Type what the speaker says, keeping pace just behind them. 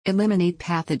Eliminate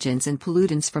pathogens and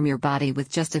pollutants from your body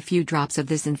with just a few drops of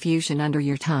this infusion under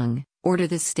your tongue. Order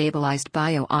this stabilized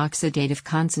bio-oxidative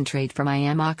concentrate from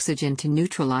IM Oxygen to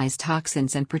neutralize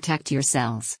toxins and protect your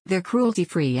cells. Their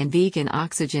cruelty-free and vegan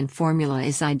oxygen formula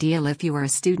is ideal if you are a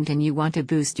student and you want to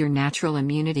boost your natural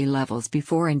immunity levels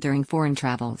before and during foreign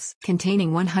travels.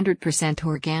 Containing 100%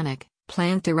 organic,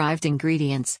 plant-derived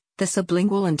ingredients, the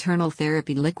sublingual internal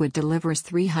therapy liquid delivers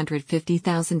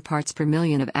 350,000 parts per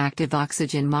million of active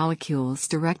oxygen molecules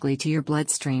directly to your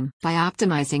bloodstream. By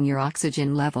optimizing your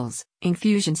oxygen levels,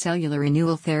 Infusion Cellular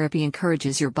Renewal Therapy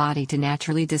encourages your body to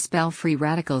naturally dispel free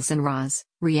radicals and RAS,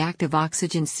 reactive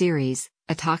oxygen series,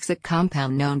 a toxic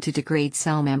compound known to degrade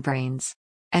cell membranes.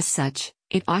 As such,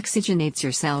 it oxygenates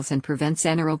your cells and prevents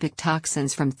anaerobic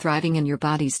toxins from thriving in your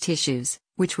body's tissues,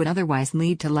 which would otherwise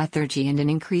lead to lethargy and an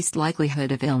increased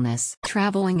likelihood of illness.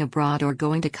 Traveling abroad or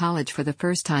going to college for the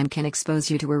first time can expose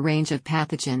you to a range of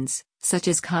pathogens, such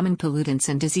as common pollutants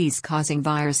and disease-causing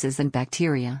viruses and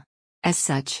bacteria. As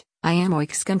such, IM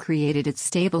Oxygen created its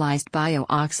stabilized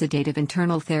bio-oxidative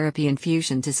internal therapy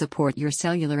infusion to support your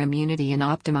cellular immunity and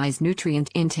optimize nutrient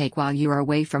intake while you are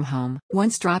away from home.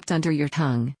 Once dropped under your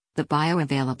tongue, the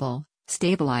bioavailable,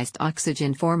 stabilized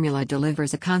oxygen formula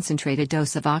delivers a concentrated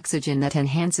dose of oxygen that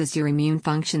enhances your immune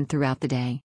function throughout the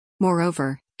day.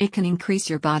 Moreover, it can increase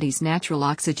your body's natural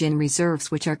oxygen reserves,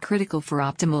 which are critical for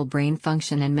optimal brain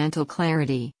function and mental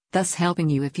clarity, thus helping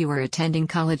you if you are attending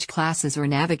college classes or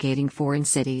navigating foreign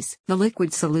cities. The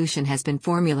liquid solution has been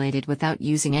formulated without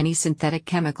using any synthetic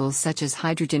chemicals such as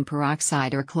hydrogen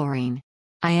peroxide or chlorine.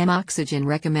 IM Oxygen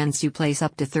recommends you place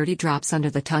up to 30 drops under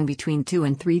the tongue between 2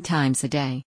 and 3 times a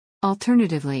day.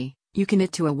 Alternatively, you can add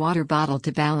it to a water bottle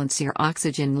to balance your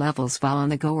oxygen levels while on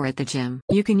the go or at the gym.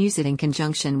 You can use it in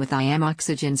conjunction with IM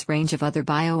Oxygen's range of other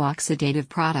bio-oxidative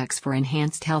products for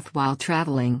enhanced health while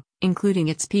traveling, including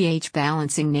its pH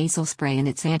balancing nasal spray and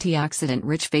its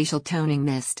antioxidant-rich facial toning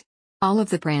mist. All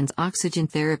of the brand's oxygen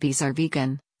therapies are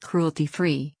vegan,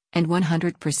 cruelty-free, and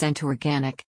 100%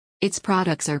 organic. Its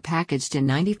products are packaged in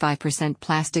 95%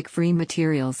 plastic-free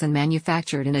materials and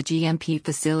manufactured in a GMP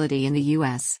facility in the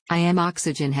U.S. IM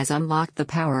Oxygen has unlocked the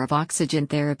power of oxygen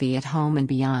therapy at home and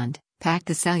beyond. Pack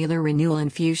the cellular renewal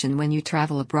infusion when you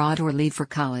travel abroad or leave for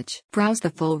college. Browse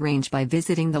the full range by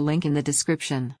visiting the link in the description.